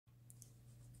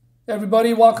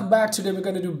Everybody, welcome back. Today we're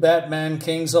going to do Batman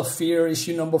Kings of Fear,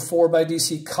 issue number 4 by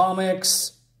DC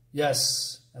Comics.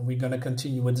 Yes, and we're going to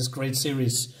continue with this great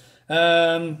series. Oops,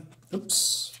 a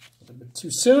little bit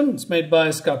too soon. It's made by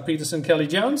Scott Peterson, Kelley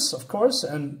Jones, of course,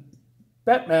 and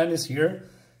Batman is here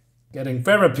getting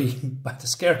therapy by the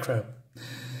Scarecrow.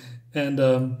 And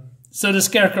so the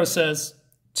Scarecrow says,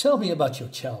 "Tell me about your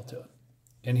childhood."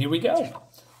 And here we go.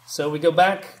 So we go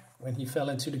back when he fell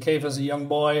into the cave as a young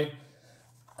boy.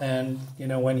 And, you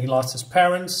know, when he lost his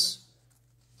parents,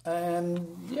 and,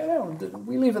 you know,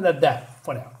 we leave it at that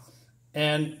for now.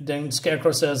 And then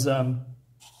Scarecrow says,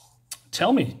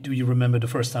 "Tell me, do you remember the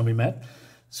first time we met?"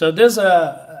 So there's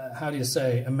how do you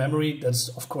say, a memory that's,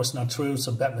 of course, not true.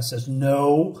 So Batman says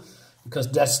no, because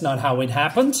that's not how it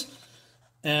happened.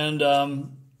 And,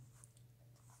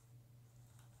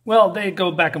 well, they go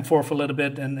back and forth a little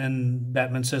bit, and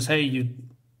Batman says, "Hey,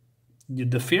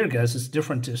 the fear gas is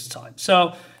different this time."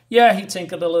 So, yeah, he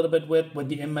tinkered a little bit with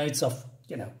the inmates of,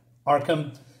 you know,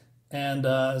 Arkham. And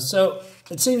so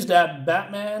it seems that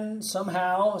Batman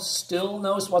somehow still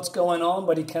knows what's going on,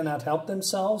 but he cannot help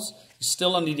themselves. He's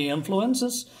still under the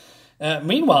influences.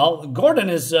 Meanwhile, Gordon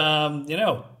is, you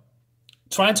know,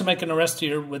 trying to make an arrest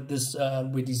here with this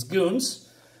with these goons.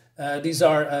 These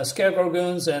are Scarecrow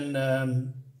goons,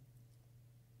 and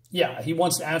yeah, he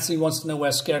wants to answer. He wants to know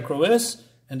where Scarecrow is.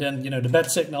 And then, you know, the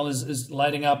bat signal is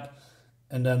lighting up.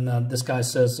 And then this guy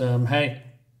says, "Hey,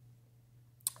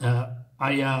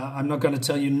 I'm not going to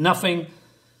tell you nothing."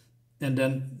 And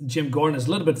then Jim Gordon is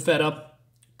a little bit fed up.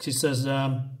 He says,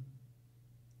 "I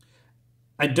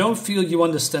don't feel you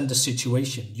understand the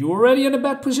situation. You're already in a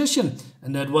bad position."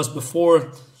 And that was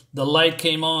before the light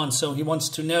came on. So he wants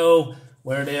to know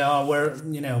where they are, where,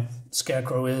 you know,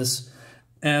 Scarecrow is.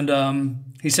 And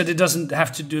he said, "It doesn't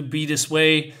have to be this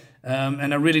way.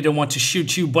 And I really don't want to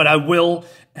shoot you, but I will,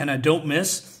 and I don't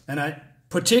miss." And I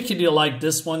particularly like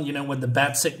this one, you know, when the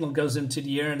bat signal goes into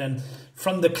the air, and then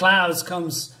from the clouds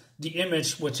comes the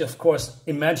image, which of course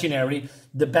imaginary,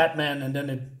 the Batman, and then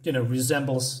it, you know,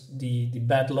 resembles the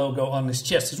bat logo on his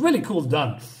chest. It's really cool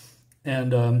done.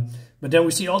 And but then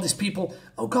we see all these people.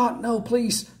 "Oh God, no,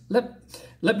 please,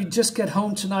 let me just get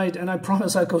home tonight, and I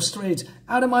promise I'll go straight.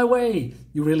 Out of my way."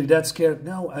 "You really that scared?"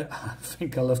 "No, I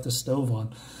think I left the stove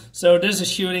on." So there's a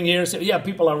shooting here. So yeah,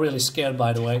 people are really scared,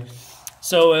 by the way.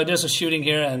 So there's a shooting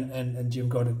here, and Jim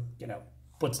Gordon, you know,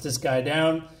 puts this guy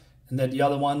down, and then the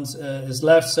other one is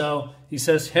left. So he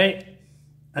says, "Hey,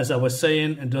 as I was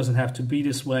saying, it doesn't have to be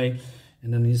this way."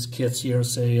 And then these kids here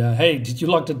say, "Hey, did you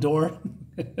lock the door?"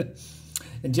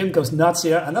 And Jim goes nuts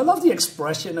here. And I love the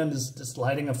expression and this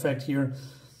lighting effect here.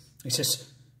 He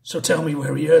says, "So tell me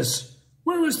where he is.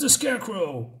 Where is the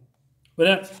Scarecrow?"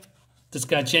 But this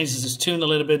guy changes his tune a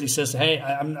little bit. He says, "Hey,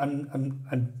 I'm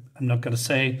not going to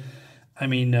say. I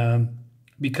mean,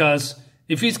 because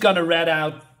if he's going to rat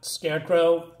out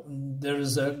Scarecrow, there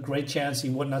is a great chance he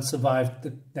would not survive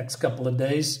the next couple of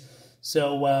days.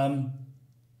 So,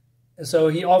 so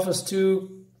he offers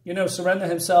to, you know, surrender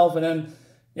himself, and then,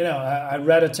 you know, I'd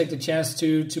rather take the chance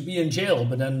to be in jail."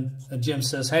 But then Jim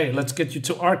says, "Hey, let's get you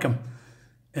to Arkham."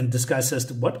 And this guy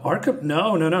says, "What, Arkham?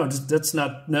 No, that's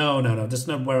not, no, that's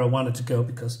not where I wanted to go,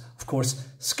 because, of course,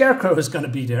 Scarecrow is going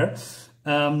to be there."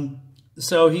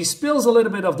 So he spills a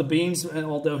little bit of the beans, and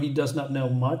although he does not know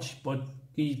much, but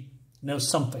he knows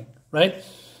something, right?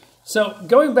 So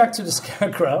going back to the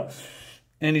Scarecrow,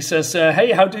 and he says,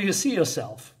 "Hey, how do you see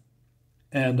yourself?"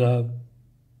 And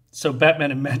so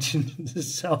Batman imagined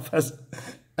himself as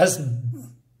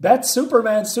Bat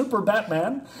Superman, Super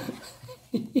Batman.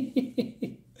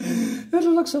 It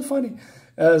looks so funny.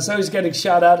 So he's getting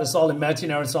shot at. It's all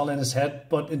imaginary. It's all in his head.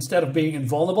 But instead of being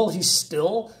invulnerable, he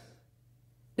still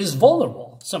is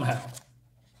vulnerable somehow.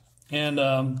 And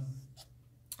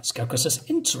Scarecrow says,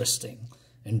 "Interesting.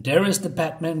 And there is the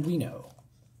Batman we know."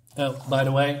 Oh, by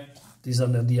the way, these are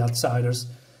the outsiders.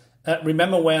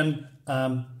 Remember when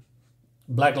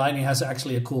Black Lightning has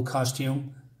actually a cool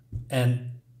costume,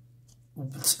 and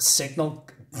Signal?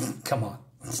 Come on.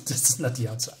 This is not the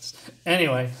outsiders.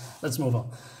 Anyway, let's move on.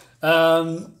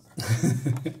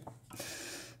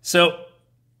 So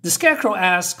the Scarecrow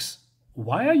asks,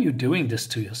 "Why are you doing this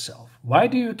to yourself? Why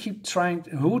do you keep trying?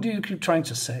 Who do you keep trying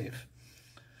to save?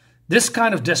 This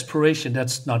kind of desperation,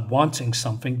 that's not wanting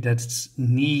something, that's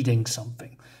needing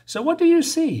something. So what do you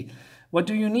see? What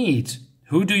do you need?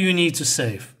 Who do you need to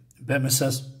save?" Batman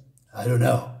says, "I don't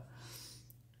know."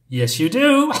 "Yes, you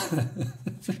do."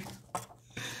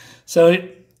 So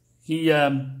he,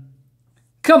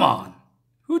 "Come on,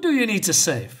 who do you need to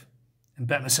save?" And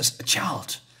Batman says, "A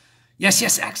child."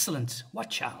 "Yes, excellent. What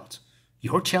child?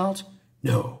 Your child?"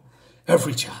 "No,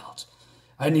 every child.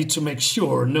 I need to make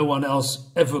sure no one else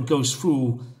ever goes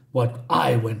through what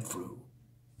I went through.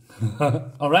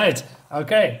 All right.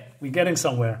 Okay. We're getting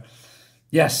somewhere.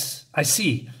 Yes, I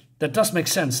see. That does make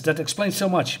sense. That explains so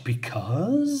much.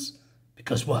 Because?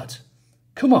 Because what?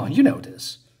 Come on, you know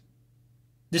this.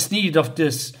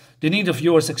 The need of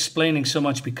yours explaining so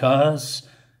much because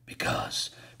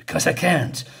I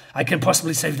can't. I can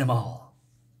possibly save them all.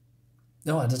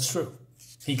 No, that's true.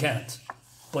 He can't.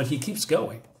 But he keeps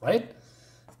going, right?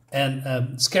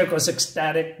 And Scarecrow's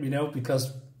ecstatic, you know,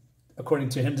 because according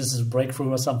to him, this is a breakthrough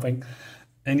or something.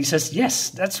 And he says, yes,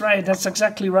 that's right. That's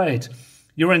exactly right.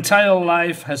 Your entire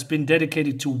life has been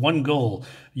dedicated to one goal.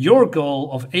 Your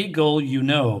goal of a goal you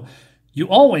know, you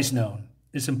always know,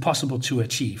 is impossible to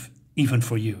achieve, even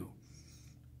for you.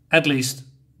 At least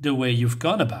the way you've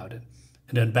gone about it.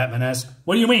 And then Batman asks,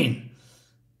 what do you mean?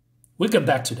 We'll get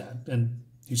back to that. And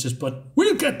he says, but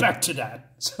we'll get back to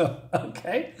that. So,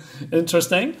 okay,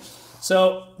 interesting.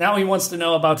 So now he wants to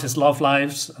know about his love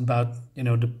lives, about, you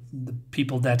know, the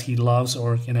people that he loves,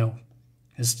 or, you know,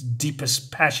 his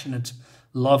deepest passionate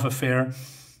love affair.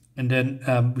 And then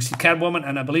we see Catwoman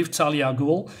and I believe Talia al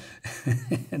Ghul.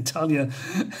 And Talia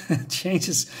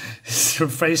changes her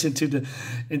face into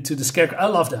the Scarecrow. I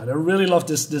love that. I really love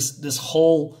this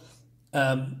whole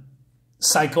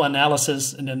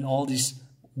psychoanalysis and then all these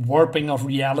warping of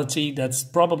reality that's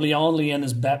probably only in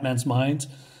his Batman's mind.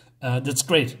 That's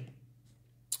great.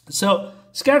 So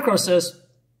Scarecrow says,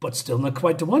 but still not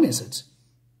quite the one, is it?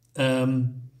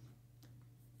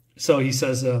 So he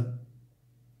says,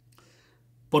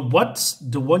 but what's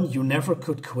the one you never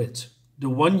could quit? The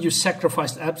one you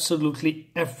sacrificed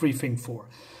absolutely everything for?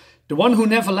 The one who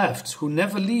never left, who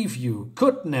never leave you,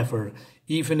 could never,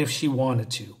 even if she wanted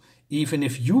to, even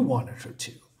if you wanted her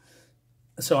to.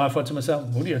 So I thought to myself,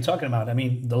 what are you talking about? I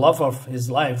mean, the love of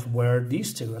his life were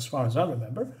these two, as far as I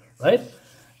remember, right?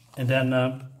 And then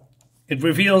it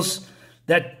reveals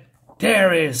that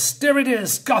there it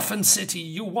is, Gotham City,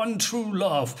 you one true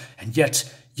love, and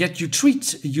yet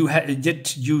you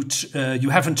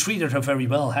haven't treated her very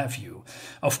well, have you?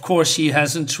 Of course, she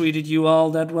hasn't treated you all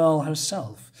that well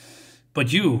herself.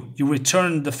 But you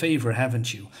returned the favor,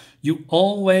 haven't you? We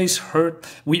always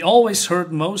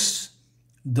hurt most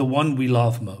the one we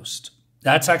love most.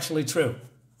 That's actually true.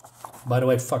 By the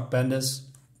way, fuck Bendis.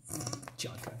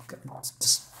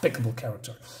 Despicable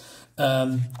character.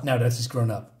 Now that he's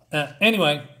grown up.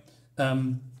 Anyway,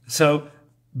 so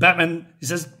Batman, he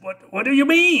says, what do you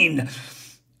mean?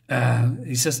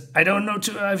 He says, I don't know,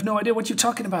 I have no idea what you're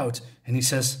talking about. And he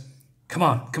says, come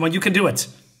on, you can do it.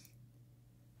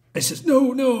 He says,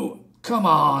 no, come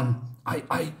on.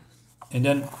 And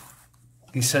then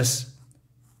he says,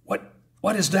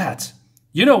 what is that?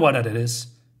 You know what it is.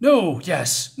 No,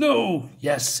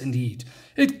 yes, indeed.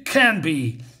 It can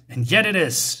be, and yet it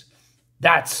is.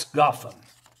 That's Gotham.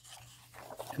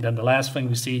 And then the last thing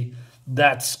we see,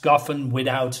 that's Gotham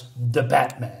without the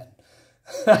Batman.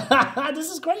 This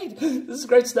is great. This is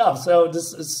great stuff. So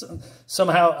this is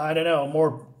somehow, I don't know,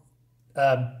 more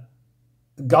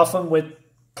Gotham with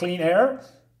clean air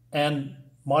and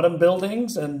modern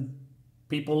buildings and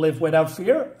people live without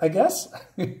fear, I guess.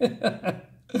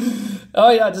 Oh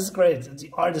yeah, this is great. The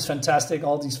art is fantastic.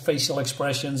 All these facial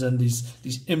expressions and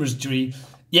these imagery.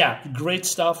 Yeah, great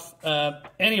stuff.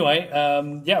 Anyway,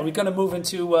 yeah, we're going to move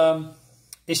into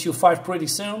issue 5 pretty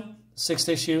soon. 6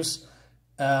 issues.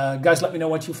 Guys, let me know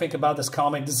what you think about this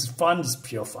comic. This is fun. This is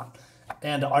pure fun.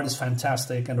 And the art is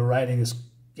fantastic. And the writing is,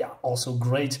 yeah, also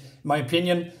great, in my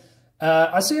opinion.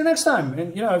 I'll see you next time.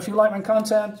 And, you know, if you like my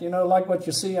content, you know, like what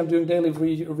you see, I'm doing daily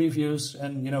reviews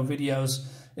and, you know, videos.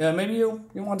 Maybe you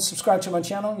want to subscribe to my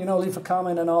channel, you know, leave a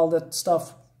comment and all that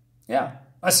stuff. Yeah,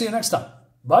 I'll see you next time.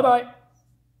 Bye-bye.